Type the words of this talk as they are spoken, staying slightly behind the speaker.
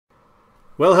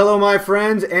Well, hello, my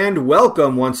friends, and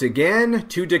welcome once again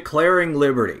to Declaring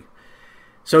Liberty.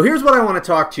 So here's what I want to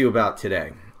talk to you about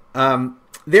today.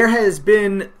 There has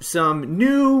been some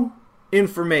new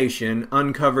information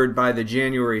uncovered by the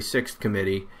January 6th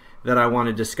committee that I want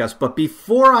to discuss. But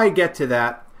before I get to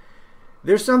that,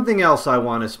 there's something else I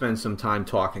want to spend some time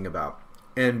talking about.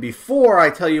 And before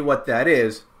I tell you what that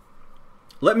is,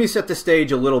 let me set the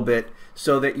stage a little bit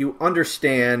so that you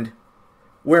understand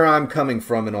where I'm coming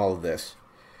from in all of this.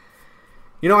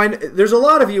 You know, there's a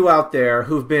lot of you out there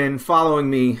who've been following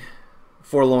me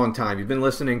for a long time. You've been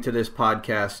listening to this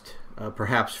podcast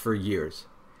perhaps for years.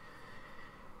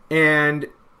 And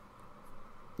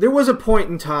there was a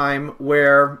point in time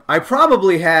where I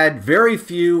probably had very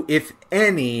few, if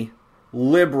any,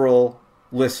 liberal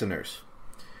listeners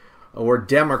or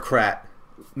Democrat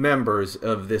members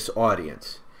of this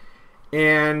audience.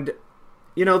 And,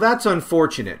 you know, that's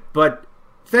unfortunate. But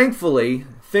thankfully,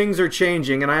 things are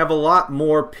changing, and I have a lot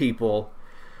more people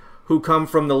who come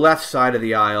from the left side of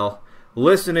the aisle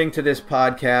listening to this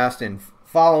podcast and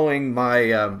following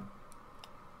my,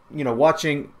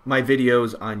 watching my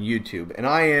videos on YouTube. And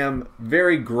I am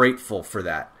very grateful for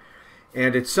that.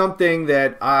 And it's something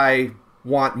that I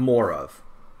want more of.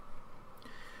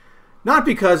 Not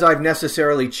because I've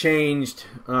necessarily changed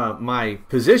my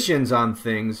positions on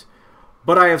things,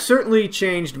 but I have certainly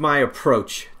changed my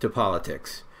approach to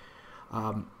politics.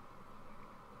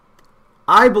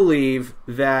 I believe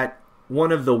that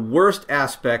one of the worst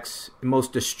aspects,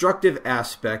 most destructive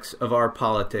aspects of our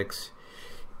politics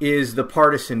is the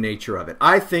partisan nature of it.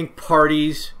 I think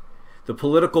parties, the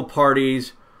political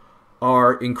parties,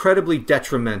 are incredibly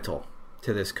detrimental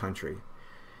to this country.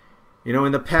 You know,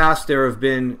 in the past there have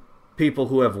been people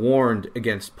who have warned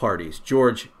against parties.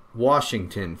 George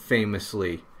Washington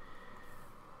famously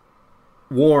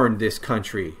warned this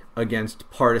country against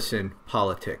partisan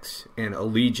politics and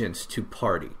allegiance to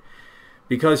party,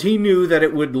 because he knew that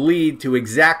it would lead to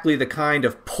exactly the kind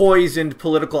of poisoned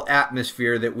political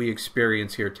atmosphere that we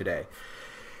experience here today.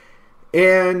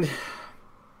 And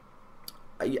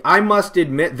I must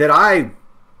admit that I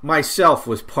myself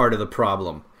was part of the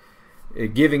problem,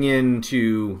 giving in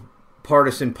to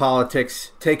partisan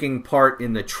politics, taking part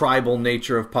in the tribal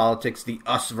nature of politics, the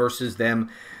us versus them,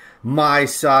 my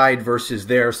side versus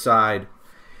their side.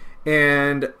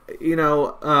 And, you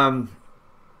know,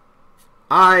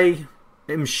 I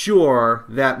am sure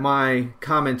that my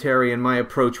commentary and my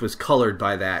approach was colored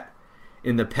by that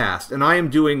in the past. And I am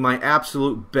doing my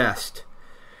absolute best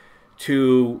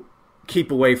to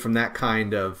keep away from that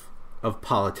kind of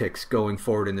politics going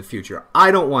forward in the future.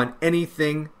 I don't want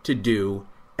anything to do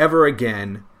ever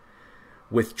again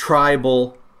with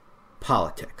tribal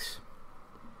politics.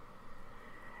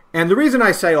 And the reason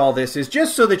I say all this is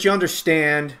just so that you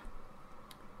understand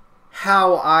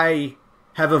how I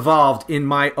have evolved in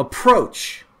my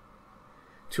approach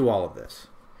to all of this.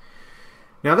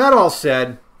 Now, that all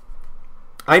said,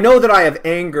 I know that I have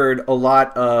angered a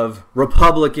lot of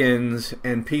Republicans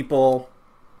and people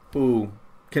who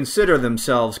consider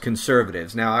themselves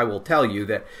conservatives. Now, I will tell you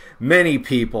that many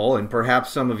people, and perhaps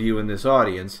some of you in this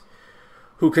audience,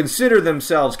 who consider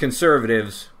themselves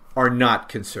conservatives are not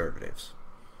conservatives.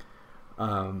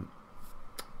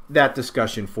 That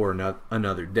discussion for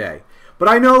another day. But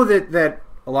I know that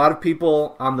a lot of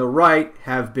people on the right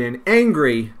have been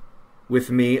angry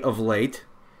with me of late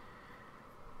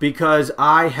because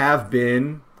I have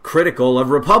been critical of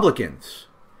Republicans,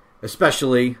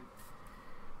 especially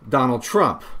Donald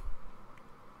Trump.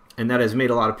 And that has made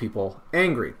a lot of people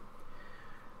angry.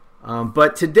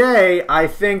 But today, I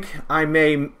think I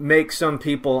may make some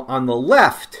people on the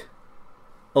left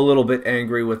a little bit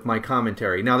angry with my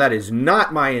commentary. Now, that is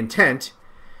not my intent,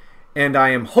 and I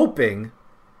am hoping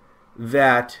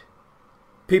that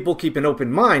people keep an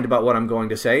open mind about what I'm going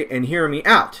to say and hear me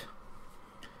out.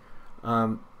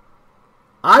 I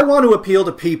want to appeal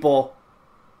to people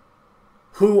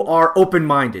who are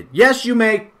open-minded. Yes, you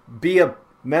may be a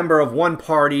member of one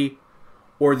party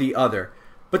or the other,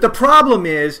 but the problem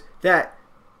is that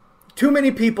too many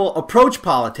people approach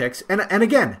politics, and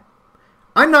again,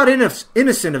 I'm not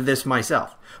innocent of this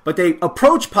myself, but they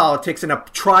approach politics in a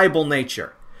tribal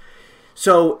nature.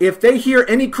 So if they hear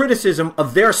any criticism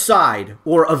of their side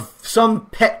or of some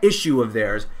pet issue of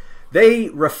theirs, they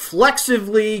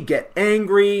reflexively get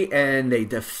angry and they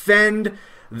defend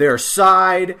their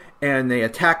side and they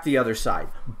attack the other side.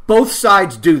 Both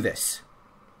sides do this.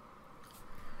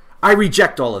 I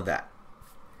reject all of that.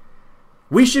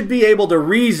 We should be able to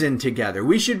reason together.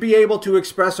 We should be able to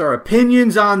express our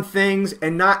opinions on things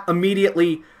and not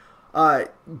immediately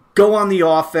go on the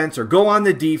offense or go on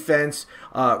the defense,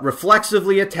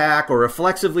 reflexively attack or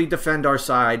reflexively defend our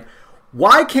side.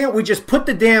 Why can't we just put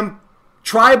the damn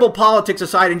tribal politics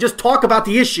aside and just talk about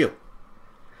the issue?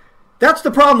 That's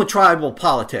the problem with tribal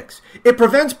politics. It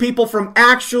prevents people from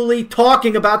actually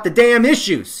talking about the damn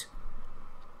issues.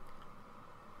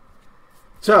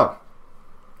 So,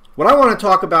 what I want to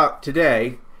talk about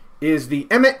today is the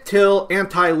Emmett Till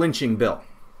anti-lynching bill.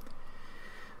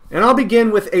 And I'll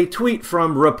begin with a tweet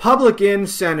from Republican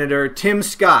Senator Tim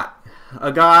Scott,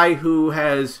 a guy who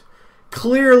has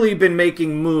clearly been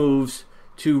making moves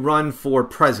to run for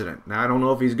president. Now, I don't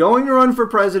know if he's going to run for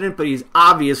president, but he's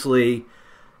obviously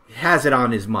has it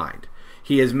on his mind.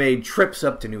 He has made trips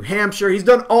up to New Hampshire. He's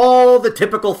done all the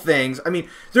typical things. I mean,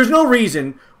 there's no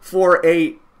reason for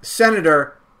a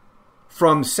senator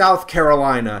from South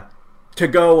Carolina to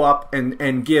go up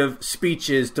and give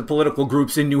speeches to political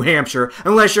groups in New Hampshire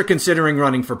unless you're considering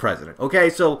running for president. Okay,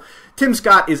 so Tim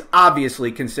Scott is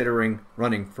obviously considering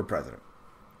running for president.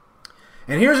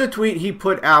 And here's a tweet he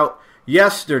put out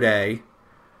yesterday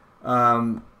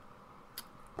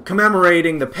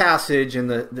commemorating the passage and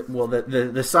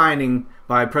the signing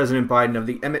by President Biden of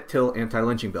the Emmett Till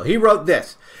anti-lynching bill. He wrote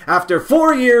this: "After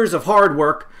 4 years of hard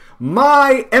work,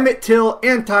 my Emmett Till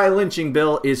anti-lynching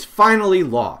bill is finally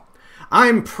law.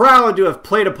 I'm proud to have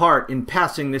played a part in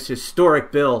passing this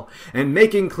historic bill and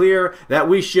making clear that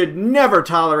we should never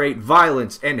tolerate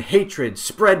violence and hatred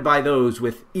spread by those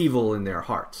with evil in their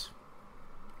hearts."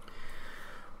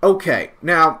 Okay,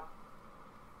 now,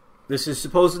 this is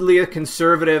supposedly a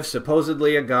conservative,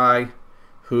 supposedly a guy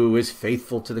who is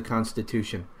faithful to the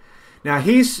Constitution. Now,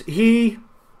 he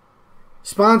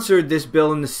sponsored this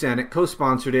bill in the Senate,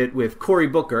 co-sponsored it with Cory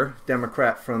Booker,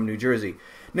 Democrat from New Jersey.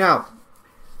 Now,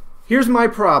 here's my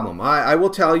problem. I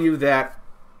will tell you that,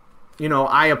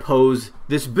 I oppose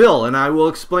this bill, and I will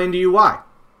explain to you why.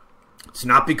 It's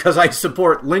not because I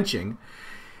support lynching.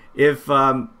 If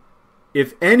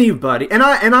anybody, and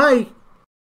I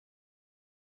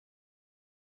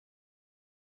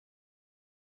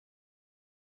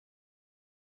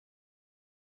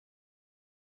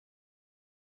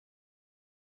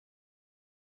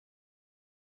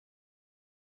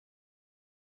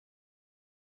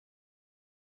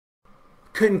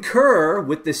concur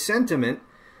with the sentiment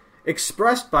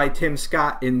expressed by Tim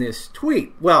Scott in this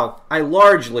tweet. Well, I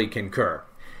largely concur.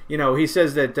 He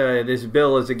says that this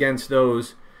bill is against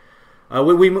those.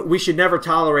 We should never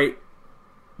tolerate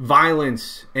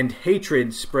violence and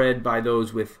hatred spread by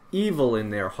those with evil in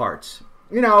their hearts.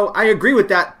 I agree with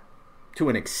that to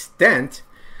an extent.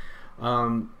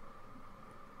 Part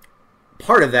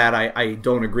of that I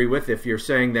don't agree with if you're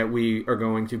saying that we are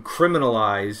going to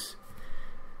criminalize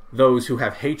those who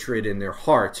have hatred in their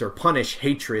hearts or punish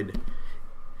hatred.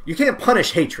 You can't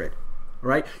punish hatred,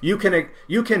 right? You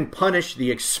can punish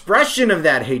the expression of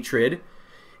that hatred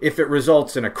if it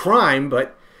results in a crime,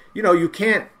 but you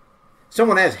can't.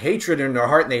 Someone has hatred in their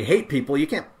heart and they hate people, you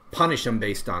can't punish them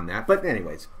based on that. But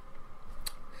anyways,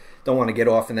 don't want to get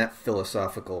off in that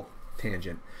philosophical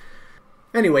tangent.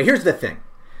 Anyway, here's the thing.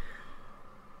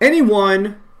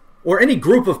 Anyone or any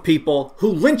group of people who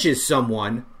lynches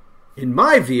someone, in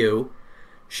my view,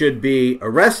 should be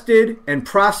arrested and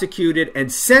prosecuted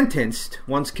and sentenced,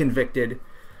 once convicted,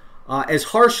 as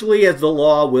harshly as the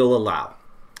law will allow.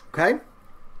 Okay?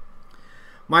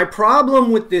 My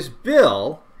problem with this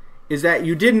bill is that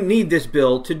you didn't need this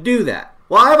bill to do that.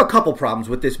 Well, I have a couple problems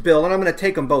with this bill, and I'm going to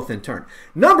take them both in turn.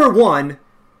 Number one,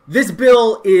 this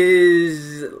bill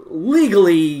is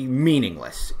legally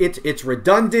meaningless. It's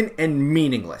redundant and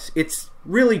meaningless. It's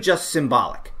really just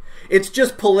symbolic. It's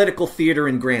just political theater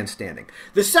and grandstanding.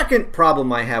 The second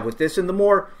problem I have with this, and the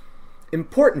more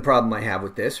important problem I have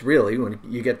with this, really, when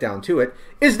you get down to it,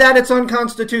 is that it's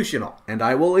unconstitutional. And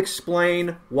I will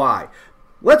explain why.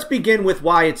 Let's begin with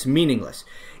why it's meaningless.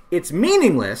 It's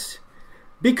meaningless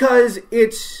because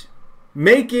it's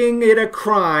making it a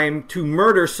crime to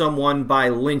murder someone by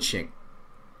lynching.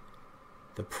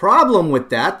 The problem with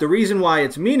that, the reason why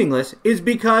it's meaningless, is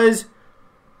because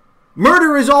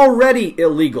murder is already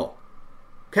illegal.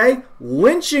 Okay?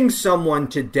 Lynching someone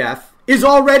to death is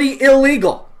already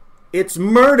illegal. It's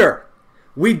murder.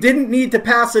 We didn't need to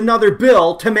pass another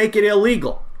bill to make it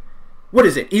illegal. What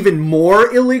is it, even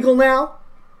more illegal now?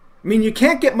 I mean, you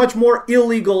can't get much more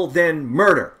illegal than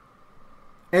murder.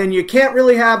 And you can't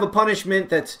really have a punishment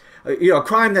that's, a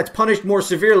crime that's punished more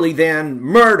severely than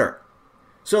murder.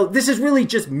 So this is really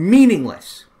just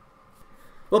meaningless.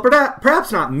 Well,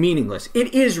 perhaps not meaningless.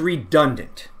 It is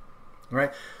redundant.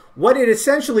 Right? What it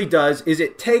essentially does is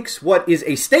it takes what is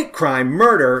a state crime,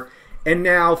 murder, and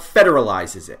now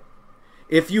federalizes it.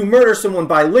 if you murder someone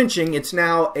by lynching, it's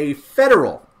now a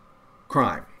federal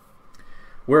crime,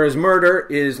 whereas murder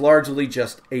is largely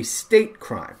just a state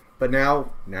crime. But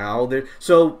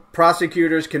so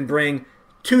prosecutors can bring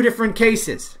two different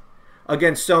cases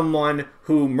against someone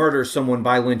who murders someone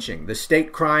by lynching. The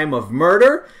state crime of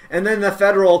murder and then the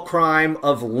federal crime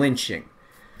of lynching.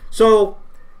 So,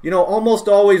 almost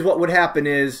always what would happen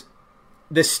is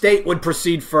the state would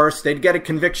proceed first. They'd get a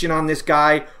conviction on this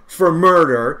guy for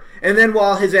murder. And then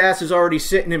while his ass is already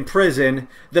sitting in prison,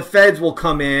 the feds will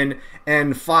come in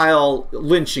and file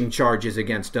lynching charges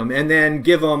against him and then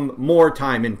give him more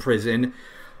time in prison,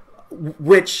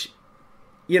 which,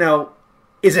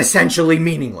 is essentially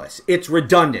meaningless. It's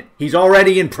redundant. He's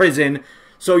already in prison,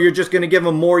 so you're just going to give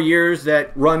him more years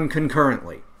that run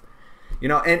concurrently.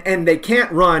 And they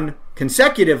can't run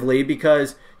consecutively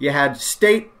because you had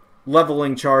state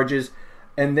leveling charges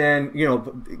and then,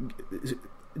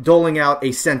 doling out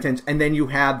a sentence, and then you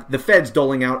have the feds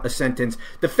doling out a sentence.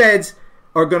 The feds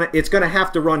it's going to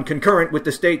have to run concurrent with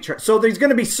the state charge. So there's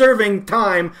going to be serving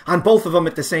time on both of them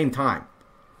at the same time.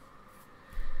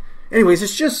 Anyways,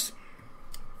 it's just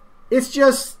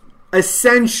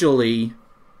essentially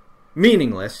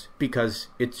meaningless because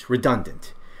it's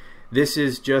redundant. This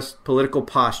is just political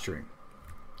posturing.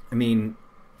 I mean,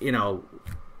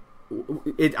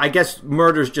 I guess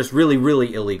murder's just really,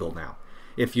 really illegal now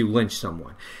if you lynch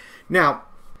someone. Now,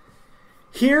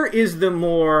 here is the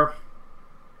more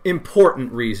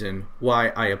important reason why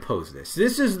I oppose this.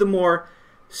 This is the more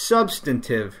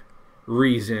substantive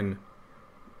reason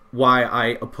why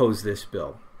I oppose this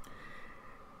bill.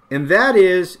 And that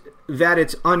is that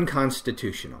it's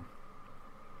unconstitutional.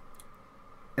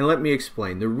 And let me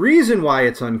explain. The reason why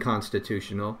it's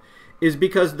unconstitutional is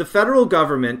because the federal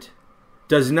government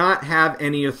does not have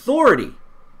any authority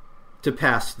to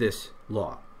pass this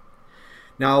law.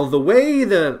 Now, the way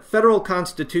the federal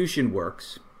Constitution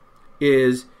works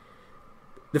is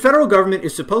the federal government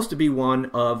is supposed to be one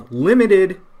of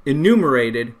limited,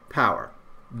 enumerated power.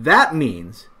 That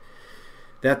means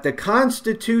that the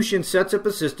Constitution sets up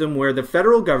a system where the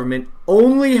federal government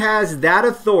only has that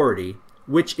authority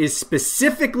which is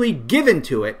specifically given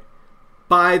to it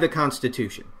by the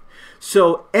Constitution.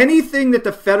 So anything that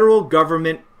the federal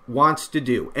government wants to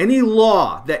do, any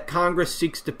law that Congress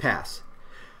seeks to pass,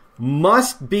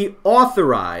 must be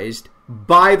authorized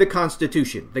by the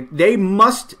Constitution. They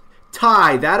must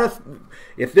tie that.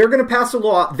 If they're going to pass a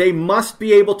law, they must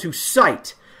be able to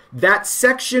cite that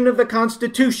section of the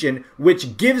Constitution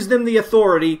which gives them the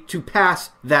authority to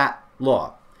pass that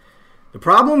law. The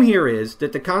problem here is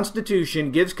that the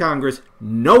Constitution gives Congress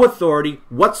no authority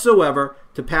whatsoever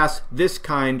to pass this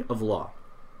kind of law.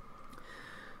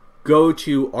 Go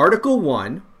to Article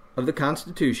 1 of the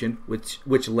Constitution,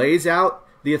 which lays out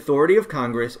the authority of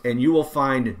Congress, and you will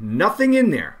find nothing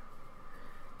in there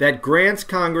that grants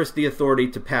Congress the authority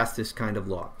to pass this kind of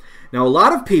law. Now, a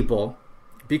lot of people,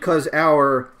 because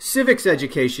our civics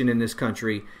education in this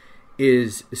country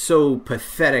is so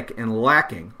pathetic and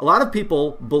lacking, a lot of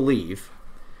people believe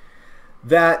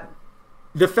that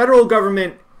the federal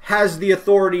government has the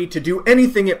authority to do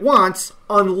anything it wants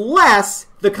unless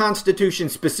the Constitution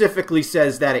specifically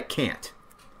says that it can't.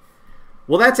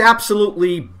 Well, that's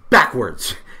absolutely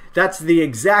backwards. That's the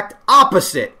exact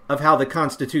opposite of how the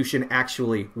Constitution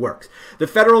actually works. The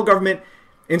federal government,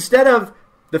 instead of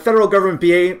the federal government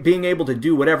being able to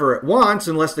do whatever it wants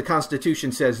unless the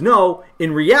Constitution says no,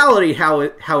 in reality how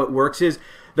it works is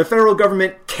the federal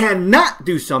government cannot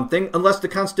do something unless the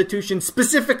Constitution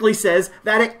specifically says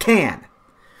that it can.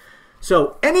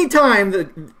 So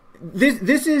anytime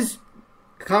this is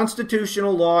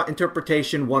constitutional law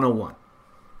interpretation 101.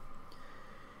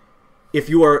 If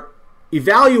you are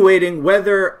evaluating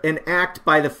whether an act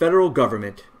by the federal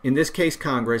government, in this case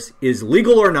Congress, is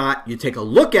legal or not, you take a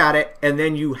look at it, and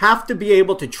then you have to be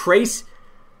able to trace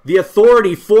the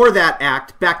authority for that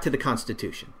act back to the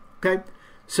Constitution. Okay?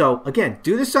 So, again,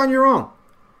 do this on your own.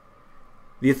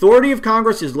 The authority of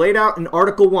Congress is laid out in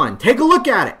Article 1. Take a look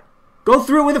at it. Go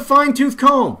through it with a fine-tooth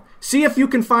comb. See if you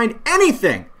can find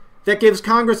anything that gives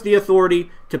Congress the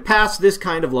authority to pass this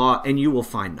kind of law, and you will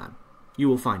find none. You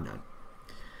will find none.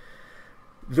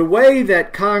 The way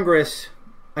that Congress,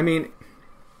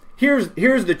 here's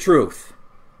the truth.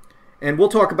 And we'll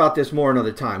talk about this more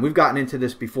another time. We've gotten into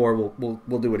this before.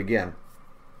 We'll do it again.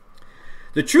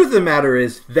 The truth of the matter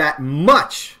is that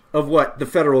much of what the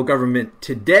federal government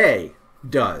today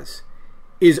does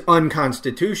is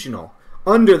unconstitutional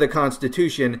under the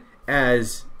Constitution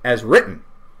as written.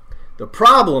 The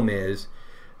problem is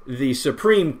the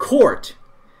Supreme Court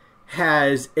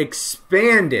has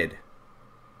expanded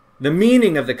the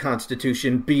meaning of the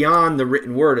Constitution beyond the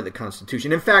written word of the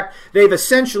Constitution. In fact, they've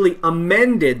essentially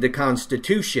amended the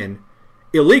Constitution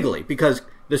illegally, because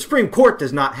the Supreme Court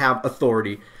does not have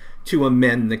authority to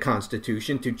amend the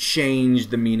Constitution, to change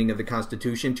the meaning of the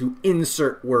Constitution, to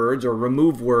insert words or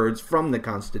remove words from the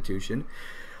Constitution.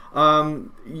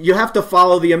 You have to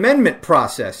follow the amendment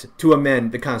process to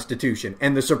amend the Constitution,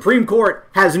 and the Supreme Court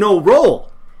has no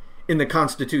role in the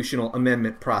constitutional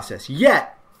amendment process.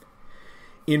 Yet,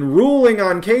 in ruling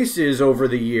on cases over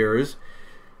the years,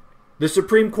 the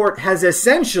Supreme Court has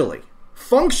essentially,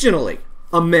 functionally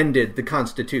amended the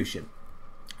Constitution.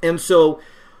 And so,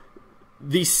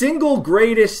 the single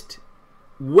greatest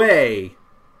way,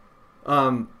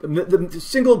 the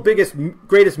single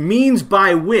greatest means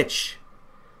by which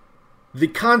the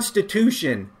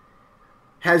Constitution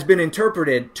has been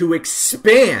interpreted to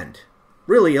expand,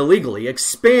 really illegally,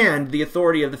 expand the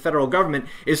authority of the federal government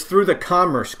is through the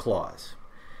Commerce Clause.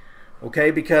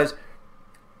 Okay, because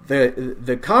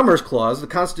the Commerce Clause, the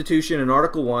Constitution in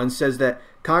Article 1 says that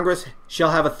Congress shall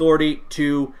have authority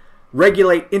to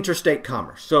regulate interstate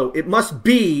commerce. So it must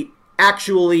be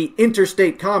actually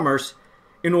interstate commerce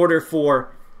in order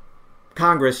for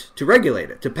Congress to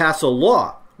regulate it, to pass a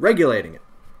law regulating it.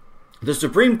 The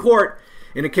Supreme Court,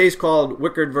 in a case called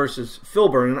Wickard versus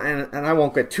Filburn, and I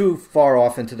won't get too far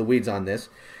off into the weeds on this,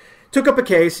 took up a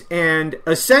case and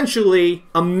essentially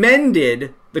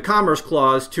amended the Commerce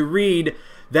Clause to read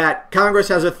that Congress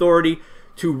has authority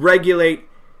to regulate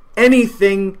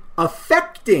anything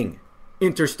affecting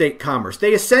interstate commerce.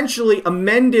 They essentially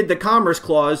amended the Commerce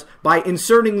Clause by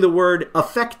inserting the word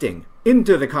affecting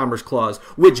into the Commerce Clause,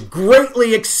 which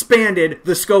greatly expanded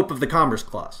the scope of the Commerce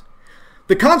Clause.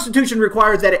 The Constitution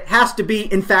requires that it has to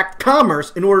be, in fact,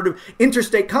 commerce in order to,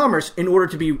 interstate commerce in order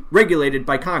to be regulated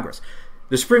by Congress.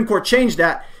 The Supreme Court changed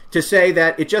that to say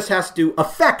that it just has to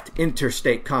affect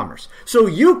interstate commerce. So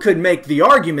you could make the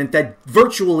argument that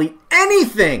virtually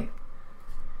anything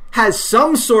has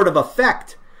some sort of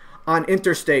effect on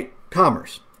interstate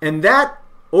commerce. And that,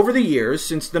 over the years,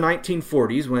 since the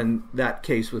 1940s, when that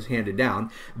case was handed down,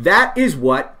 that is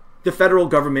what the federal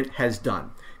government has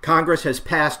done. Congress has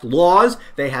passed laws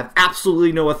they have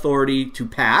absolutely no authority to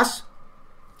pass.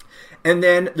 And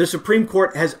then the Supreme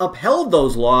Court has upheld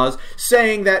those laws,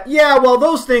 saying that, yeah, well,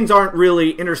 those things aren't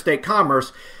really interstate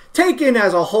commerce. Taken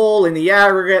as a whole in the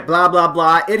aggregate, blah, blah,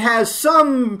 blah, it has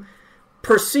some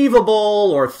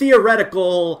perceivable or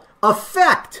theoretical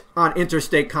effect on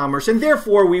interstate commerce, and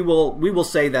therefore we will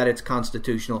say that it's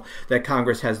constitutional, that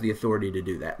Congress has the authority to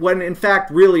do that. When in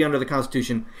fact, really under the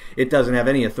Constitution, it doesn't have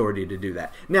any authority to do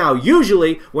that. Now,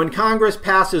 usually when Congress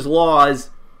passes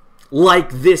laws like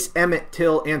this Emmett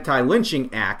Till Anti-Lynching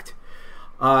Act,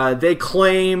 they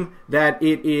claim that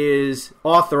it is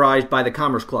authorized by the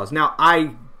Commerce Clause. Now,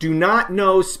 I do not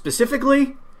know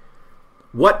specifically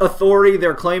what authority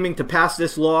they're claiming to pass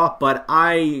this law, but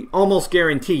I almost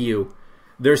guarantee you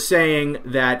they're saying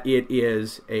that it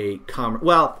is a commerce.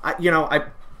 Well, I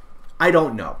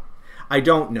don't know. I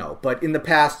don't know. But in the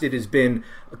past, it has been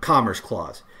a Commerce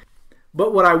Clause.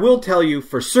 But what I will tell you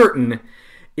for certain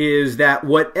is that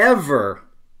whatever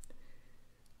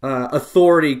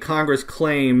authority Congress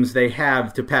claims they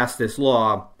have to pass this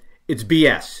law, it's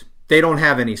BS. They don't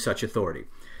have any such authority.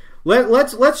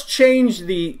 Let's change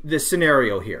the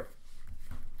scenario here.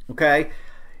 Okay?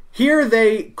 Here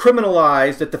they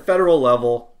criminalized at the federal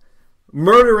level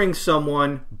murdering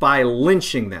someone by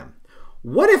lynching them.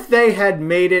 What if they had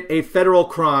made it a federal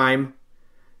crime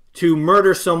to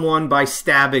murder someone by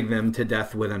stabbing them to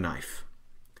death with a knife?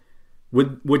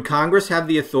 Would Congress have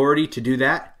the authority to do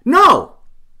that? No!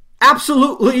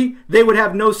 Absolutely, they would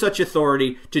have no such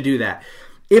authority to do that.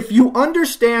 If you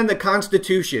understand the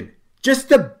Constitution, just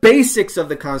the basics of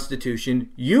the Constitution,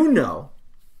 you know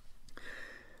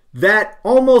that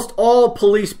almost all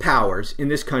police powers in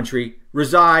this country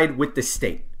reside with the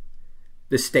state,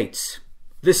 the states.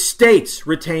 The states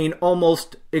retain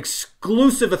almost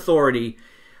exclusive authority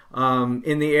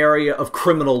in the area of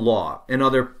criminal law and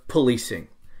other policing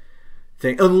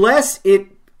things, unless it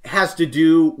has to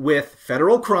do with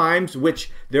federal crimes,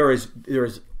 which there is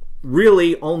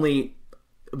really only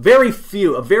very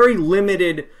few, a very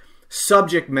limited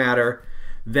subject matter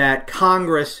that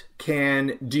Congress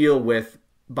can deal with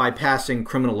by passing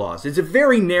criminal laws. It's a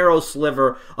very narrow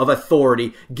sliver of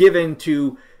authority given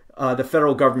to the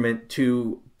federal government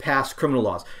to pass criminal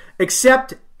laws,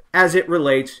 except as it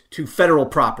relates to federal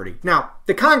property. Now,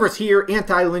 the Congress here,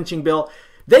 anti-lynching bill,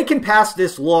 they can pass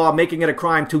this law making it a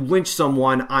crime to lynch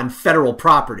someone on federal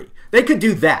property. They could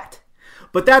do that.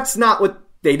 But that's not what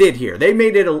they did here. They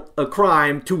made it a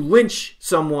crime to lynch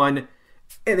someone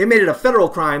they made it a federal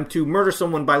crime to murder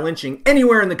someone by lynching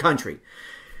anywhere in the country.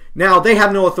 Now, they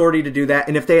have no authority to do that,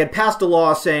 and if they had passed a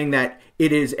law saying that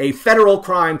it is a federal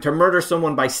crime to murder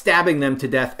someone by stabbing them to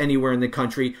death anywhere in the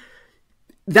country,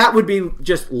 that would be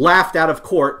just laughed out of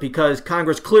court because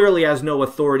Congress clearly has no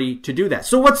authority to do that.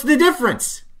 So what's the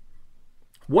difference?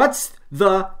 What's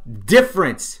the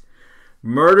difference?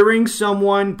 Murdering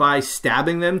someone by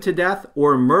stabbing them to death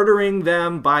or murdering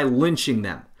them by lynching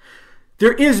them?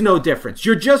 There is no difference.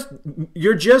 You're just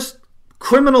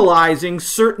criminalizing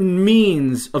certain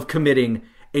means of committing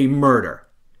a murder.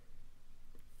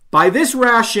 By this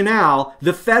rationale,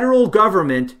 the federal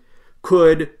government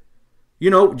could,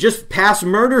 just pass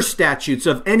murder statutes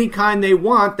of any kind they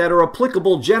want that are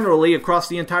applicable generally across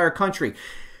the entire country.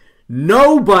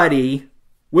 Nobody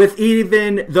with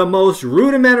even the most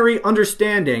rudimentary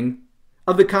understanding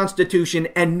of the Constitution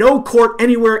and no court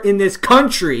anywhere in this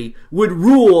country would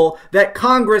rule that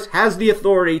Congress has the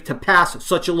authority to pass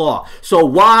such a law. So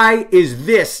why is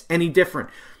this any different?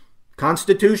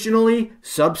 Constitutionally,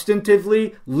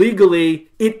 substantively, legally,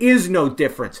 it is no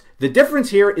difference. The difference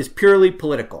here is purely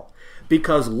political,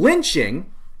 because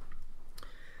lynching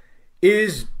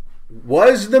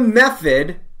was the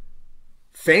method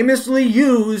famously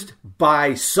used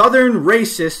by Southern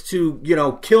racists who,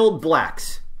 killed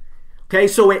blacks. Okay,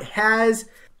 so it has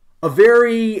a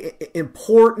very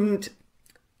important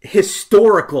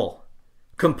historical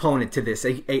component to this,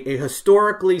 a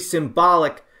historically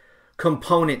symbolic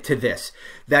component to this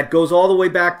that goes all the way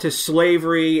back to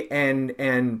slavery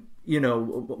and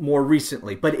more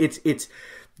recently. But it's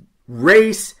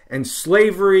race and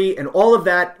slavery and all of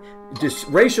that,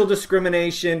 racial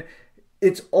discrimination,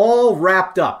 it's all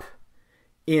wrapped up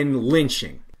in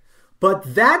lynching.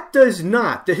 But that does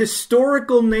not, the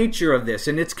historical nature of this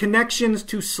and its connections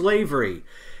to slavery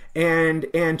and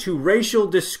to racial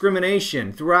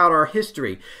discrimination throughout our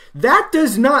history, that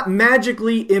does not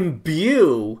magically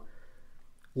imbue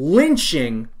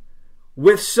lynching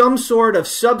with some sort of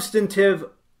substantive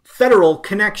federal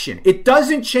connection. It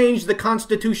doesn't change the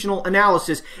constitutional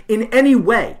analysis in any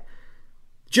way.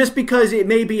 Just because it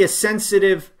may be a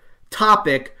sensitive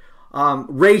topic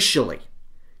racially.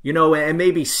 And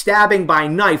maybe stabbing by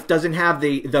knife doesn't have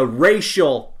the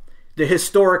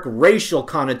historic racial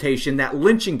connotation that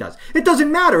lynching does. It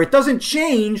doesn't matter. It doesn't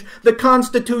change the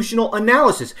constitutional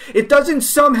analysis. It doesn't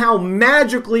somehow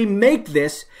magically make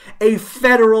this a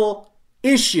federal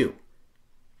issue.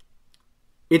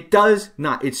 It does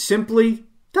not. It simply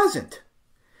doesn't.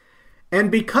 And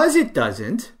because it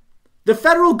doesn't, the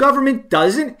federal government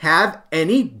doesn't have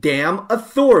any damn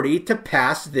authority to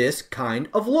pass this kind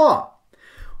of law.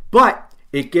 But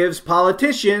it gives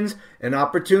politicians an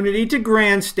opportunity to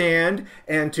grandstand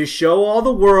and to show all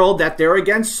the world that they're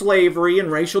against slavery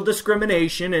and racial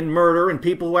discrimination and murder and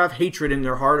people who have hatred in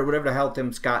their heart, or whatever the hell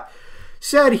Tim Scott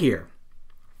said here.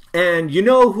 And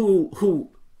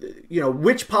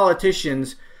which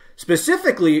politicians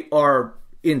specifically are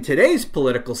in today's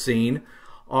political scene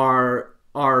are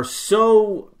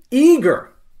so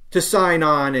eager to sign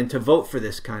on and to vote for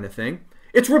this kind of thing.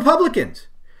 It's Republicans.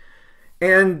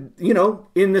 And,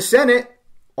 in the Senate,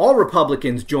 all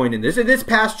Republicans join in this. And it's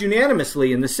passed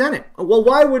unanimously in the Senate. Well,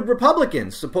 why would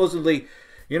Republicans, supposedly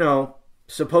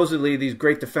these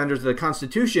great defenders of the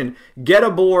Constitution, get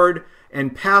aboard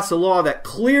and pass a law that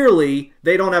clearly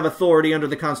they don't have authority under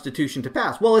the Constitution to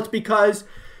pass? Well, it's because,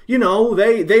 they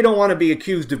don't want to be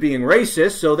accused of being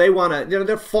racist, so they want to,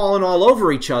 they're falling all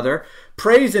over each other,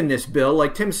 praising this bill,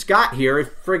 like Tim Scott here,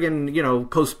 friggin',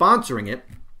 co-sponsoring it.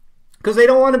 Because they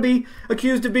don't want to be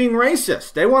accused of being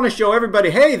racist. They want to show everybody,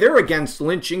 hey, they're against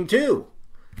lynching too.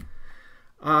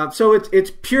 So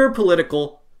it's pure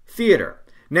political theater.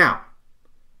 Now,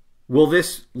 will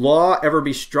this law ever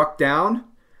be struck down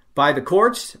by the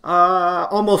courts?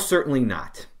 Almost certainly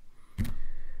not.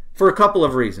 For a couple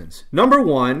of reasons. Number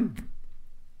one,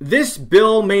 this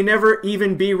bill may never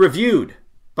even be reviewed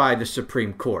by the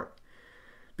Supreme Court.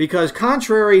 Because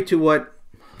contrary to what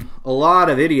a lot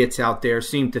of idiots out there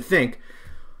seem to think,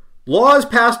 laws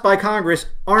passed by Congress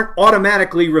aren't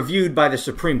automatically reviewed by the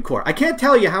Supreme Court. I can't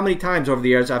tell you how many times over the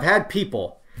years I've had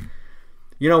people,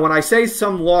 when I say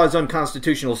some law is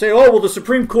unconstitutional, say, oh, well, the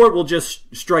Supreme Court will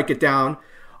just strike it down.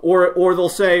 Or they'll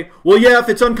say, well, yeah, if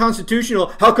it's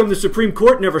unconstitutional, how come the Supreme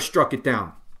Court never struck it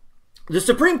down? The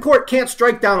Supreme Court can't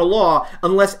strike down a law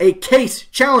unless a case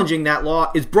challenging that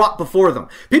law is brought before them.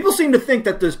 People seem to think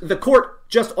that the court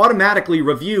just automatically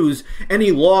reviews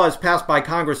any laws passed by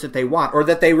Congress that they want, or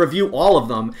that they review all of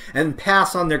them and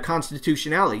pass on their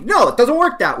constitutionality. No, it doesn't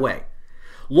work that way.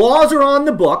 Laws are on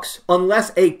the books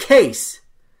unless a case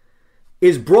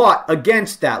is brought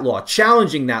against that law,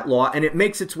 challenging that law, and it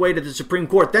makes its way to the Supreme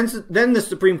Court, then the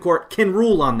Supreme Court can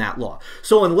rule on that law.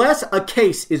 So unless a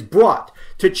case is brought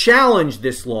to challenge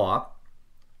this law,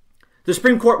 the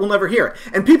Supreme Court will never hear it.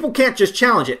 And people can't just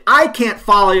challenge it. I can't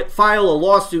file a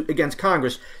lawsuit against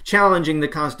Congress challenging the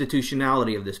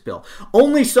constitutionality of this bill.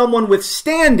 Only someone with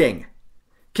standing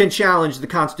can challenge the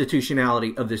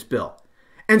constitutionality of this bill.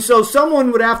 And so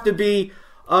someone would have to be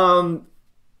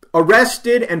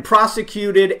arrested and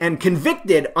prosecuted and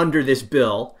convicted under this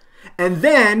bill, and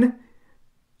then,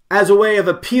 as a way of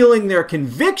appealing their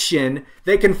conviction,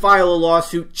 they can file a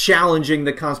lawsuit challenging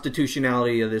the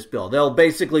constitutionality of this bill. They'll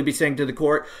basically be saying to the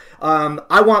court,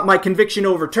 I want my conviction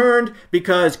overturned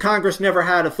because Congress never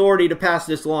had authority to pass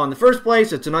this law in the first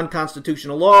place. It's an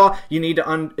unconstitutional law. You need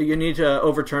to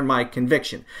overturn my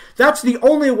conviction. That's the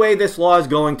only way this law is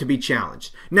going to be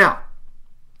challenged. Now,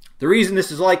 the reason this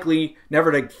is likely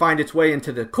never to find its way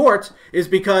into the courts is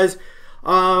because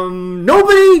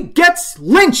nobody gets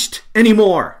lynched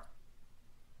anymore.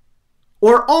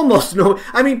 Or almost no.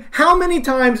 I mean, how many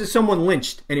times is someone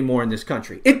lynched anymore in this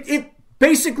country? It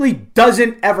basically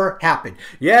doesn't ever happen.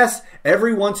 Yes,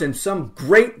 every once in some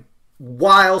great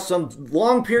while, some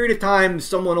long period of time,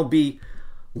 someone will be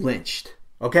lynched.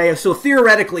 Okay, so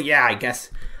theoretically, yeah, I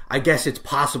guess it's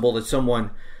possible that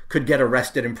someone could get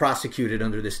arrested and prosecuted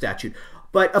under this statute.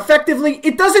 But effectively,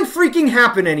 it doesn't freaking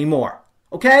happen anymore.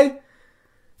 Okay?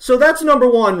 So that's number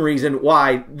one reason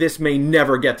why this may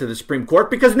never get to the Supreme Court,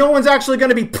 because no one's actually going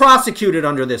to be prosecuted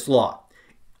under this law.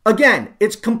 Again,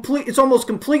 it's almost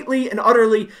completely and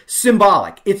utterly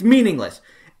symbolic. It's meaningless.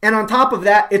 And on top of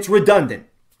that, it's redundant,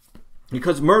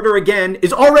 because murder, again,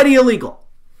 is already illegal.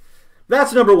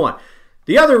 That's number one.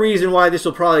 The other reason why this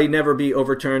will probably never be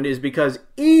overturned is because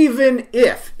even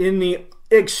if, in the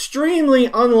extremely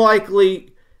unlikely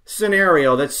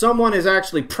scenario that someone is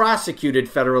actually prosecuted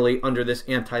federally under this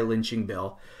anti-lynching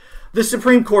bill, the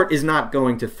Supreme Court is not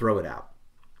going to throw it out.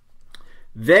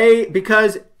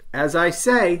 Because, as I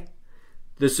say,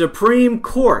 the Supreme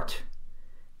Court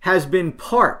has been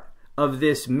part of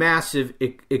this massive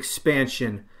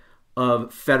expansion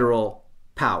of federal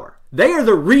power. They are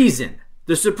the reason.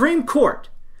 The Supreme Court,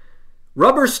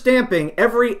 rubber stamping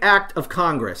every act of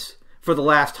Congress for the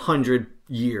last 100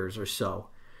 years or so,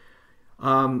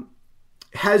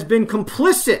 has been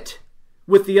complicit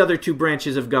with the other two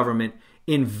branches of government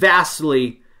in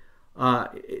vastly,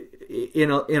 in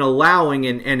allowing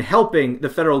and helping the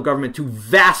federal government to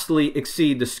vastly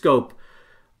exceed the scope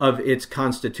of its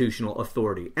constitutional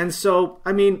authority. And so,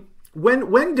 I mean,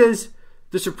 when does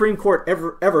the Supreme Court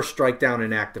ever strike down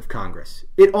an act of Congress?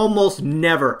 It almost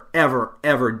never, ever,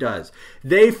 ever does.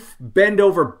 They bend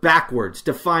over backwards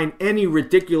to find any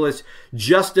ridiculous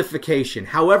justification,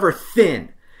 however thin,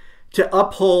 to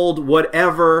uphold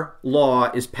whatever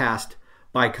law is passed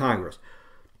by Congress.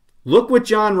 Look what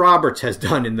John Roberts has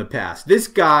done in the past. This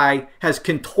guy has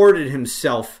contorted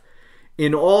himself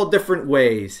in all different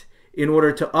ways in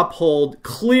order to uphold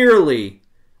clearly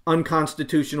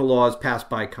unconstitutional laws passed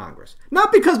by Congress.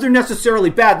 Not because they're necessarily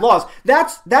bad laws.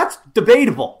 That's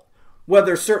debatable,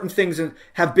 whether certain things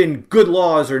have been good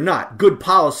laws or not, good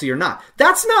policy or not.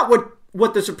 That's not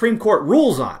what the Supreme Court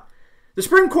rules on. The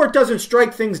Supreme Court doesn't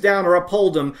strike things down or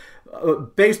uphold them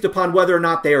based upon whether or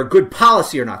not they are good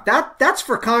policy or not. That's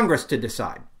for Congress to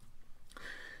decide.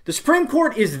 The Supreme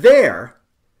Court is there,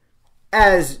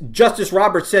 as Justice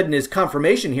Roberts said in his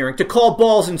confirmation hearing, to call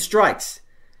balls and strikes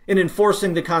in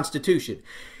enforcing the Constitution.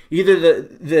 Either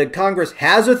the Congress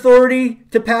has authority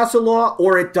to pass a law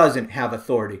or it doesn't have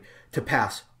authority to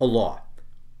pass a law.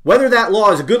 Whether that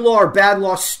law is a good law or bad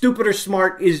law, stupid or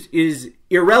smart, is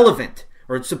irrelevant,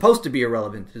 or it's supposed to be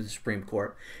irrelevant to the Supreme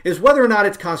Court, is whether or not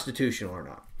it's constitutional or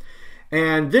not.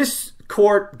 And this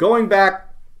court, going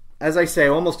back, as I say,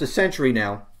 almost a century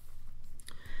now,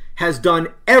 has done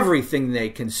everything they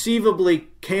conceivably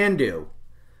can do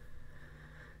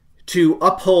to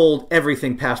uphold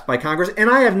everything passed by Congress, and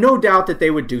I have no doubt that they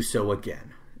would do so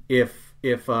again if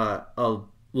a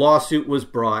lawsuit was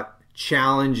brought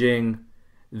challenging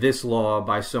this law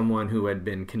by someone who had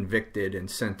been convicted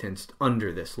and sentenced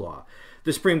under this law.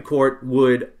 The Supreme Court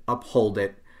would uphold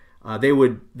it. They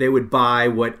would buy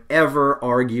whatever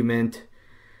argument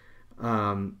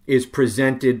is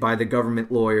presented by the government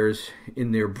lawyers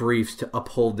in their briefs to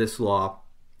uphold this law.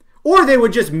 Or they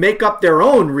would just make up their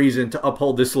own reason to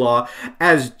uphold this law,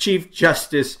 as Chief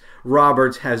Justice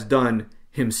Roberts has done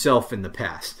himself in the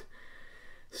past.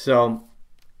 So,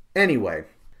 anyway,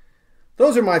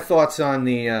 those are my thoughts on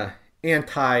the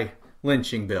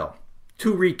anti-lynching bill.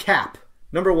 To recap,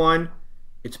 number one,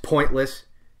 it's pointless,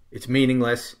 it's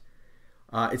meaningless.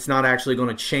 It's not actually going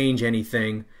to change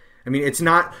anything. I mean, it's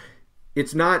not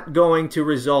going to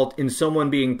result in someone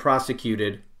being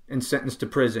prosecuted and sentenced to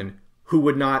prison who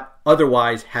would not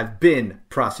otherwise have been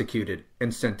prosecuted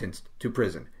and sentenced to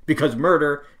prison, because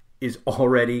murder is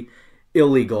already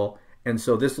illegal, and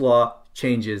so this law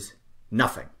changes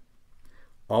nothing.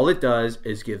 All it does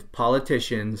is give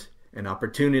politicians an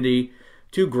opportunity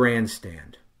to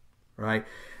grandstand, right?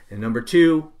 And number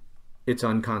two, it's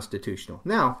unconstitutional.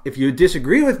 Now, if you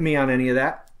disagree with me on any of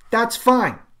that, that's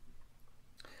fine.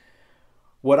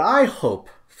 What I hope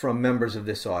from members of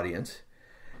this audience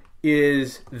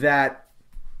is that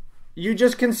you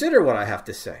just consider what I have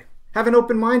to say. Have an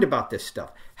open mind about this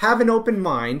stuff. Have an open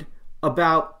mind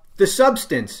about the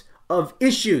substance of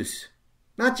issues,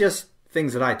 not just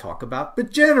things that I talk about,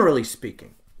 but generally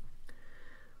speaking.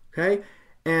 Okay?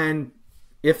 And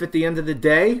if at the end of the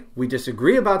day we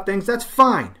disagree about things, that's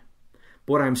fine.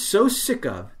 But what I'm so sick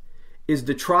of is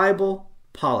the tribal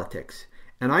politics.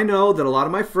 And I know that a lot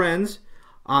of my friends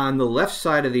on the left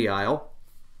side of the aisle,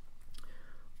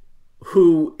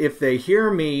 who, if they hear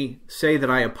me say that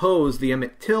I oppose the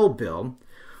Emmett Till bill,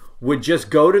 would just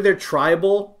go to their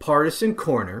tribal partisan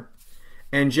corner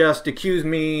and just accuse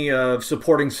me of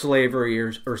supporting slavery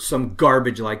or some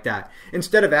garbage like that,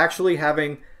 instead of actually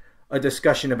having a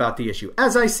discussion about the issue.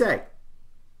 As I say,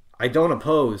 I don't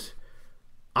oppose,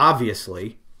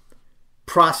 obviously,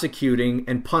 prosecuting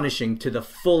and punishing to the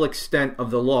full extent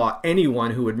of the law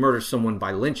anyone who would murder someone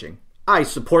by lynching. I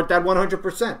support that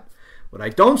 100%. What I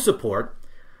don't support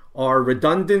are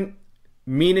redundant,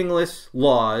 meaningless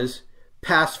laws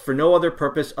passed for no other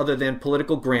purpose other than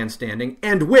political grandstanding,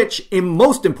 and which,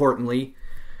 most importantly,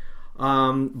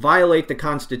 violate the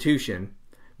Constitution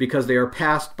because they are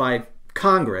passed by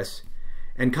Congress,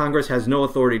 and Congress has no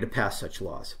authority to pass such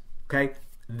laws. Okay?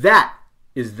 That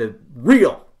is the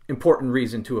real important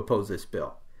reason to oppose this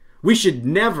bill. We should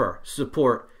never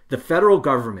support the federal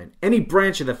government, any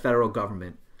branch of the federal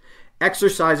government,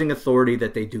 exercising authority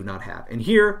that they do not have. And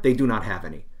here, they do not have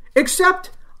any,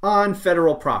 except on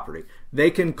federal property.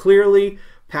 They can clearly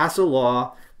pass a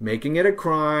law making it a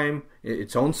crime,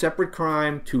 its own separate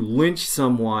crime, to lynch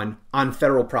someone on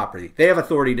federal property. They have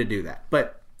authority to do that.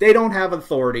 But they don't have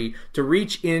authority to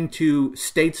reach into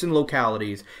states and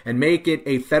localities and make it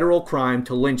a federal crime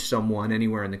to lynch someone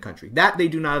anywhere in the country. That they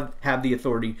do not have the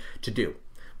authority to do.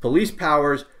 Police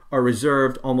powers are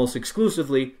reserved almost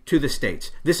exclusively to the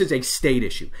states. This is a state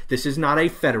issue. This is not a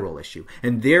federal issue.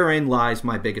 And therein lies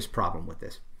my biggest problem with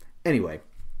this. Anyway,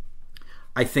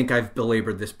 I think I've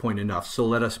belabored this point enough, so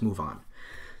let us move on.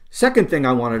 Second thing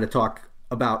I wanted to talk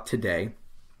about today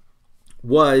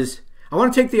was I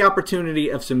want to take the opportunity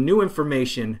of some new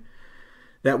information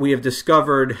that we have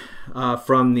discovered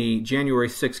from the January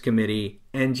 6th committee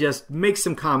and just make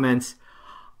some comments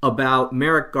about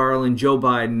Merrick Garland, Joe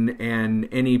Biden, and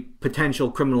any potential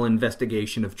criminal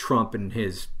investigation of Trump and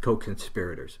his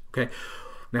co-conspirators. Okay.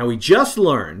 Now, we just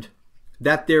learned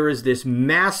that there is this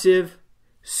massive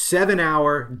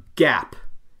 7-hour gap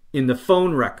in the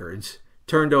phone records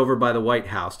turned over by the White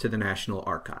House to the National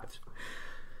Archives.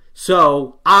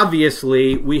 So,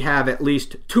 obviously, we have at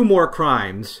least 2 more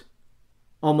crimes,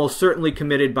 almost certainly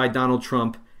committed by Donald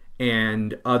Trump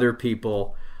and other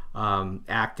people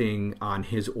acting on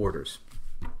his orders.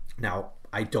 Now,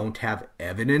 I don't have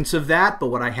evidence of that, but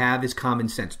what I have is common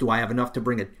sense. Do I have enough to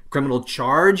bring a criminal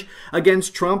charge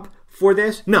against Trump for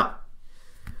this? No.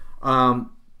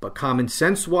 But common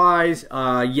sense-wise,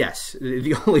 yes.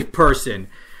 The only person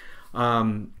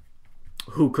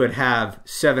who could have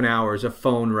 7 hours of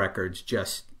phone records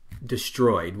just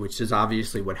destroyed, which is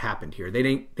obviously what happened here. They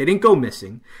didn't go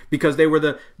missing because they were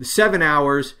the 7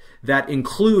 hours that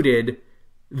included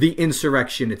the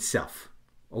insurrection itself.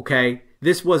 Okay?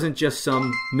 This wasn't just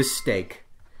some mistake.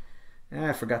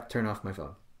 I forgot to turn off my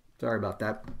phone. Sorry about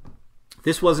that.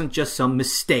 This wasn't just some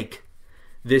mistake.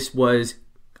 This was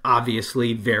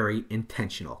obviously very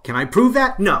intentional. Can I prove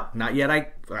that? No, not yet.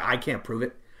 I can't prove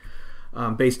it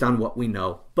based on what we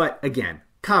know. But again,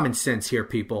 common sense here,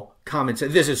 people. Common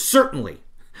sense. This is certainly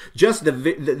just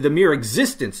the mere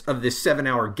existence of this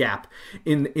 7-hour gap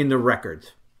in the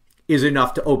records is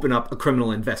enough to open up a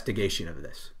criminal investigation of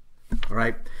this. All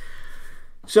right?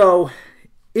 So,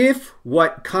 if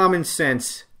what common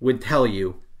sense would tell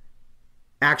you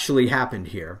actually happened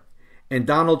here, and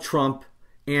Donald Trump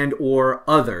and or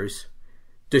others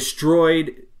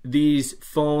destroyed these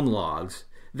phone logs,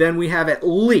 then we have at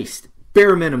least,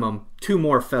 bare minimum, 2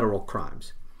 more federal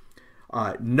crimes.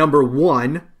 Number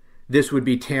 1, this would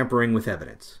be tampering with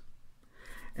evidence.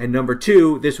 And number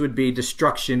 2, this would be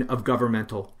destruction of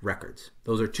governmental records.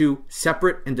 Those are 2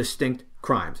 separate and distinct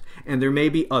crimes. And there may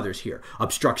be others here.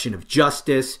 Obstruction of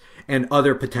justice and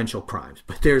other potential crimes.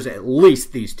 But there's at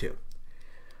least these two.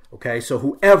 Okay, so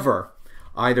whoever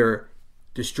either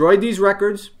destroyed these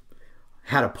records,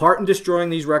 had a part in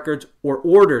destroying these records, or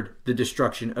ordered the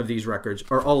destruction of these records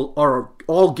are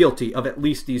all guilty of at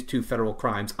least these two federal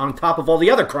crimes, on top of all the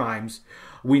other crimes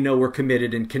we know were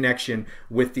committed in connection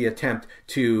with the attempt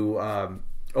to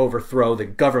overthrow the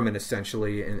government,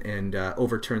 essentially, and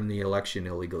overturn the election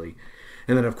illegally.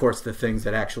 And then, of course, the things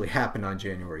that actually happened on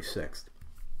January 6th.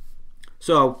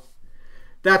 So,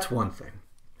 that's one thing.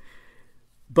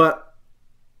 But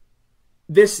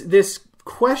this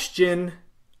question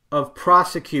of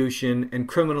prosecution and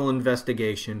criminal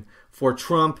investigation for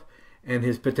Trump and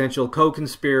his potential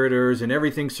co-conspirators and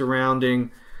everything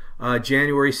surrounding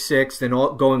January 6th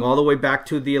and going all the way back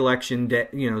to the election day,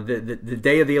 the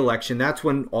day of the election. That's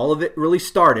when all of it really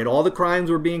started. All the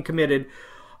crimes were being committed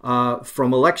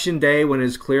from election day, when it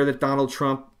was clear that Donald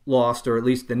Trump lost, or at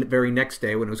least the very next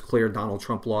day when it was clear Donald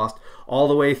Trump lost, all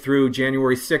the way through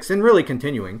January 6th, and really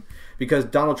continuing, because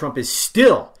Donald Trump is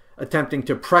still attempting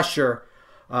to pressure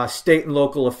state and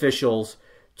local officials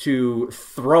to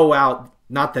throw out,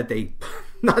 not that they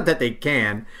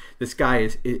can. This guy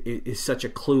is such a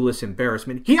clueless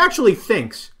embarrassment. He actually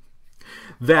thinks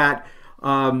that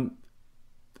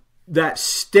that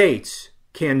states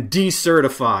can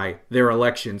decertify their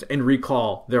elections and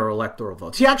recall their electoral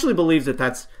votes. He actually believes that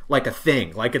that's like a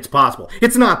thing, like it's possible.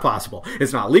 It's not possible.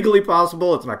 It's not legally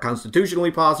possible. It's not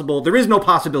constitutionally possible. There is no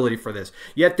possibility for this.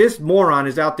 Yet this moron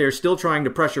is out there still trying to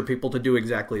pressure people to do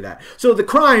exactly that. So the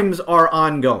crimes are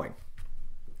ongoing.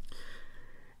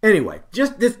 Anyway,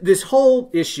 just this whole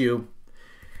issue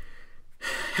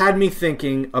had me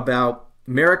thinking about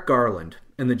Merrick Garland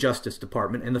and the Justice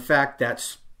Department, and the fact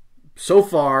that so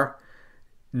far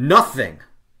nothing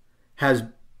has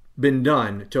been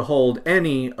done to hold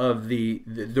any of the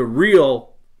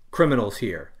real criminals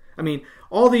here. I mean,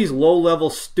 all these low-level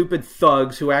stupid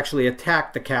thugs who actually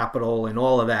attacked the Capitol and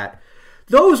all of that,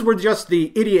 those were just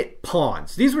the idiot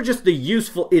pawns. These were just the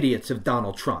useful idiots of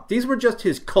Donald Trump. These were just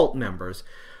his cult members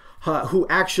who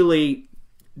actually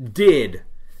did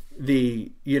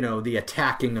the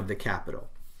attacking of the Capitol.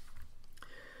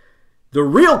 The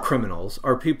real criminals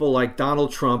are people like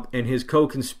Donald Trump and his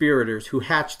co-conspirators who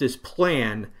hatched this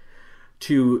plan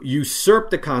to usurp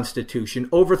the Constitution,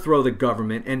 overthrow the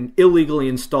government, and illegally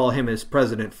install him as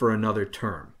president for another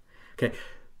term. Okay,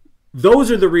 those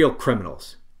are the real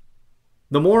criminals.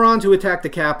 The morons who attack the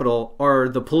Capitol are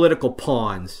the political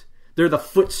pawns. They're the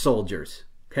foot soldiers.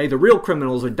 Okay, the real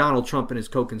criminals are Donald Trump and his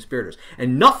co-conspirators.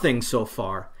 And nothing so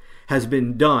far has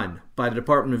been done by the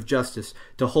Department of Justice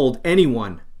to hold any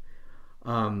one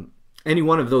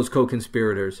of those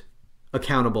co-conspirators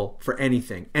accountable for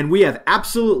anything. And we have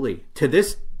absolutely, to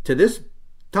this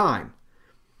time,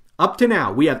 up to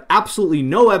now, we have absolutely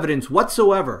no evidence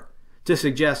whatsoever to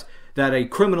suggest that a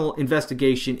criminal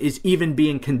investigation is even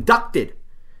being conducted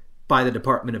by the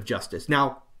Department of Justice.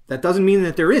 Now, that doesn't mean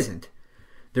that there isn't.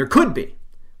 There could be.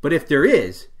 But if there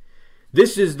is,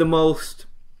 this is the most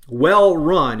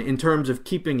well-run, in terms of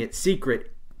keeping it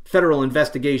secret, federal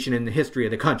investigation in the history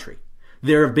of the country.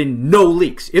 There have been no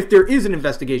leaks. If there is an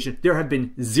investigation, there have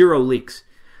been 0 leaks.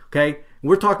 Okay?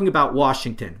 We're talking about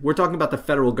Washington. We're talking about the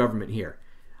federal government here.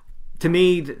 To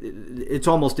me, it's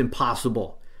almost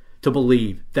impossible to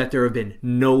believe that there have been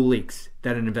no leaks,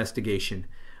 that an investigation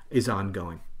is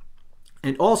ongoing.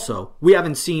 And also, we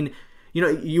haven't seen,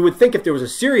 you would think if there was a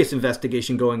serious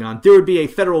investigation going on, there would be a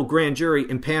federal grand jury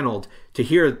impaneled to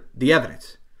hear the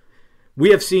evidence. We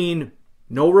have seen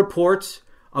no reports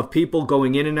of people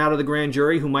going in and out of the grand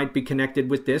jury who might be connected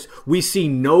with this. We see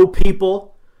no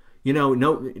people,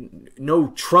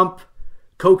 no Trump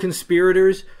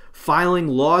co-conspirators filing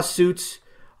lawsuits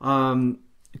to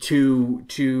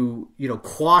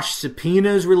quash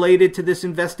subpoenas related to this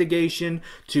investigation,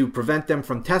 to prevent them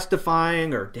from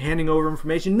testifying or handing over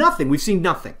information. Nothing. We've seen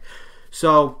nothing.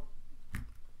 So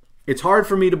it's hard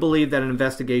for me to believe that an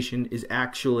investigation is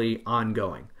actually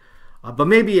ongoing. But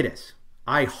maybe it is.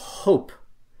 I hope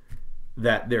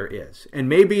that there is. And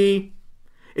maybe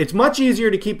it's much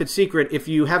easier to keep it secret if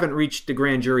you haven't reached the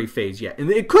grand jury phase yet. And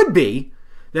it could be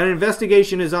that an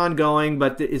investigation is ongoing,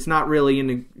 but it's not really in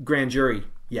the grand jury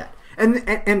yet.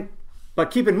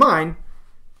 But keep in mind,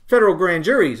 federal grand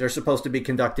juries are supposed to be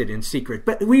conducted in secret.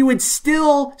 But we would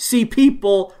still see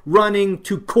people running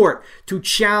to court to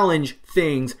challenge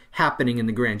things happening in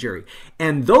the grand jury.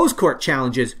 And those court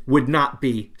challenges would not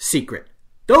be secret.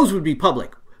 Those would be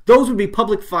public. Those would be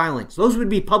public filings. Those would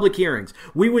be public hearings.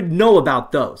 We would know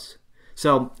about those.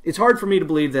 So it's hard for me to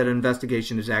believe that an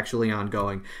investigation is actually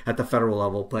ongoing at the federal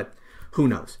level, but Who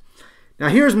knows? Now,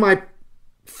 here's my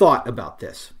thought about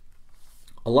this.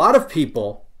 A lot of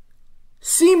people,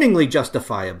 seemingly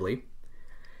justifiably,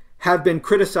 have been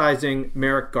criticizing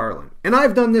Merrick Garland. And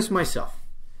I've done this myself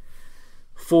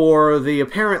for the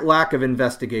apparent lack of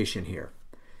investigation here.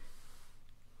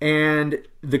 And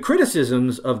the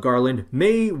criticisms of Garland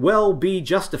may well be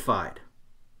justified,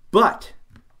 but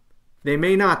they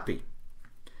may not be.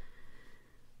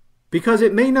 Because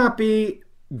it may not be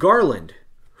Garland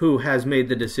who has made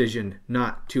the decision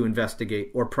not to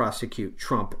investigate or prosecute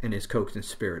Trump and his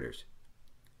co-conspirators.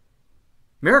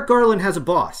 Merrick Garland has a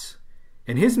boss,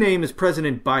 and his name is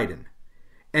President Biden.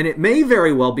 And it may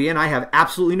very well be, and I have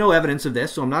absolutely no evidence of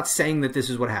this, so I'm not saying that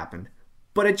this is what happened,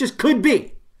 but it just could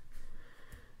be.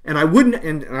 And I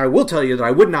will tell you that I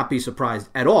would not be surprised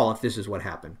at all if this is what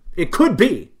happened. It could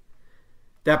be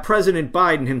that President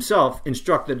Biden himself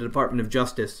instructed the Department of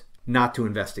Justice not to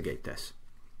investigate this.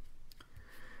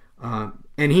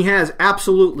 And he has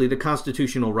absolutely the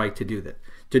constitutional right to do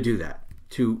that,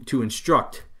 to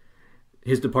instruct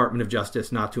his Department of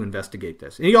Justice not to investigate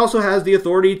this. And he also has the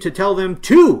authority to tell them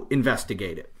to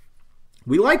investigate it.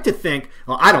 We like to think,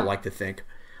 well, I don't like to think,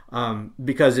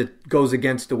 because it goes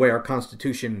against the way our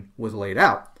Constitution was laid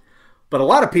out. But a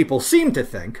lot of people seem to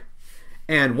think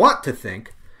and want to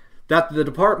think that the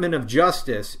Department of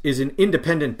Justice is an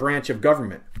independent branch of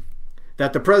government.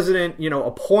 That the president,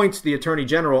 appoints the attorney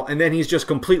general and then he's just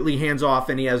completely hands off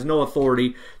and he has no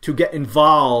authority to get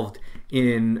involved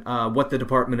in what the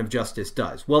Department of Justice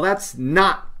does. Well, that's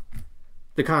not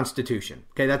the Constitution.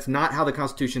 Okay, that's not how the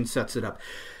Constitution sets it up.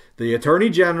 The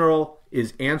attorney general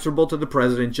is answerable to the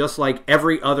president just like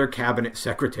every other cabinet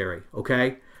secretary.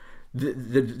 Okay,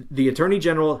 the attorney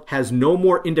general has no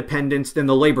more independence than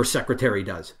the labor secretary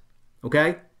does.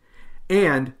 Okay,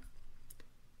 and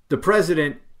the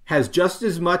president has just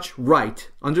as much right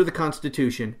under the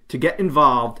Constitution to get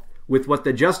involved with what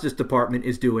the Justice Department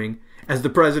is doing as the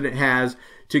president has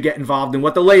to get involved in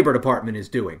what the Labor Department is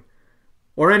doing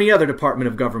or any other department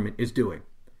of government is doing.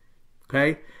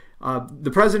 Okay?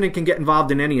 The president can get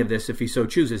involved in any of this if he so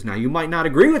chooses. Now, you might not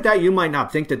agree with that. You might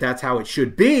not think that that's how it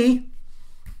should be,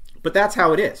 but that's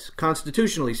how it is.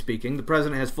 Constitutionally speaking, the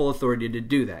president has full authority to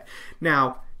do that.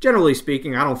 Now, generally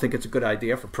speaking, I don't think it's a good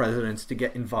idea for presidents to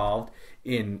get involved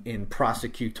in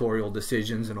prosecutorial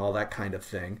decisions and all that kind of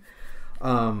thing.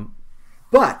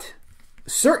 But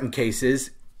certain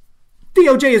cases,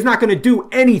 DOJ is not going to do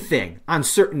anything on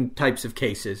certain types of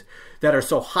cases that are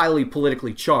so highly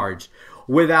politically charged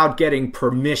without getting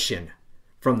permission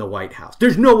from the White House.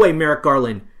 There's no way Merrick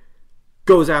Garland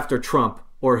goes after Trump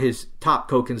or his top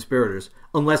co-conspirators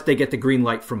unless they get the green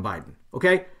light from Biden.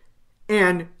 Okay?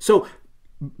 And so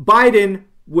Biden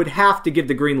would have to give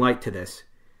the green light to this.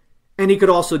 And he could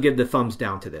also give the thumbs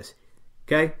down to this.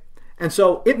 Okay? And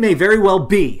so it may very well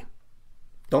be,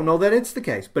 don't know that it's the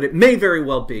case, but it may very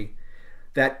well be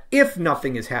that if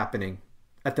nothing is happening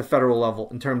at the federal level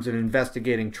in terms of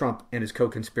investigating Trump and his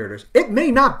co-conspirators, it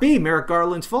may not be Merrick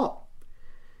Garland's fault.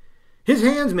 His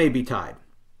hands may be tied.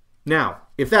 Now,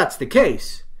 if that's the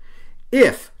case,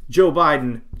 if Joe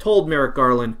Biden told Merrick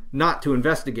Garland not to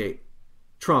investigate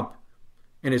Trump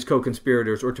and his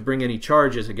co-conspirators or to bring any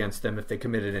charges against them if they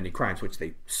committed any crimes, which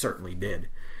they certainly did.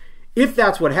 If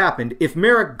that's what happened, if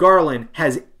Merrick Garland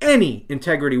has any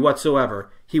integrity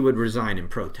whatsoever, he would resign in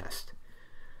protest.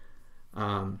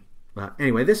 But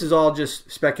anyway, this is all just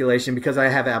speculation because I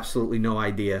have absolutely no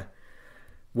idea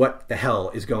what the hell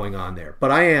is going on there.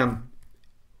 But I am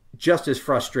just as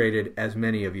frustrated as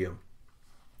many of you.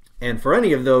 And for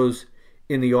any of those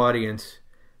in the audience,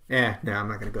 I'm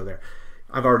not going to go there.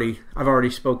 I've already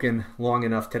spoken long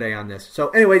enough today on this. So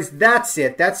anyways, that's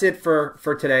it. That's it for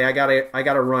today. I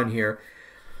gotta run here.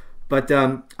 But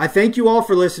I thank you all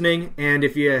for listening. And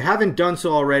if you haven't done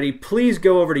so already, please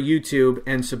go over to YouTube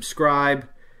and subscribe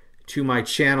to my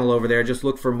channel over there. Just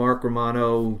look for Mark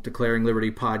Romano Declaring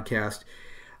Liberty podcast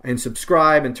and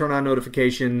subscribe and turn on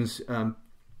notifications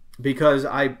because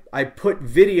I put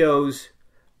videos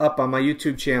up on my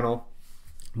YouTube channel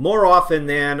more often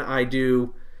than I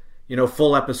do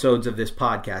full episodes of this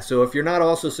podcast. So if you're not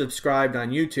also subscribed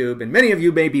on YouTube, and many of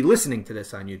you may be listening to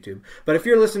this on YouTube, but if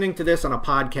you're listening to this on a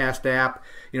podcast app,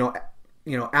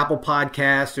 Apple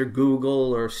Podcasts or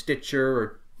Google or Stitcher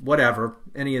or whatever,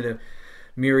 any of the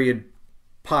myriad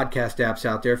podcast apps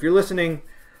out there, if you're listening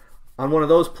on one of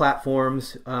those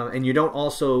platforms and you don't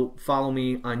also follow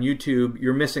me on YouTube,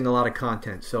 you're missing a lot of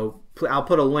content. So I'll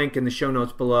put a link in the show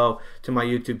notes below to my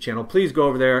YouTube channel. Please go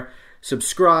over there.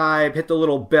 Subscribe, hit the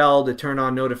little bell to turn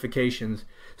on notifications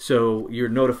so you're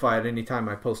notified anytime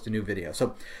I post a new video.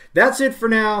 So that's it for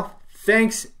now.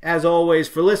 Thanks, as always,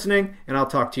 for listening, and I'll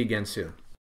talk to you again soon.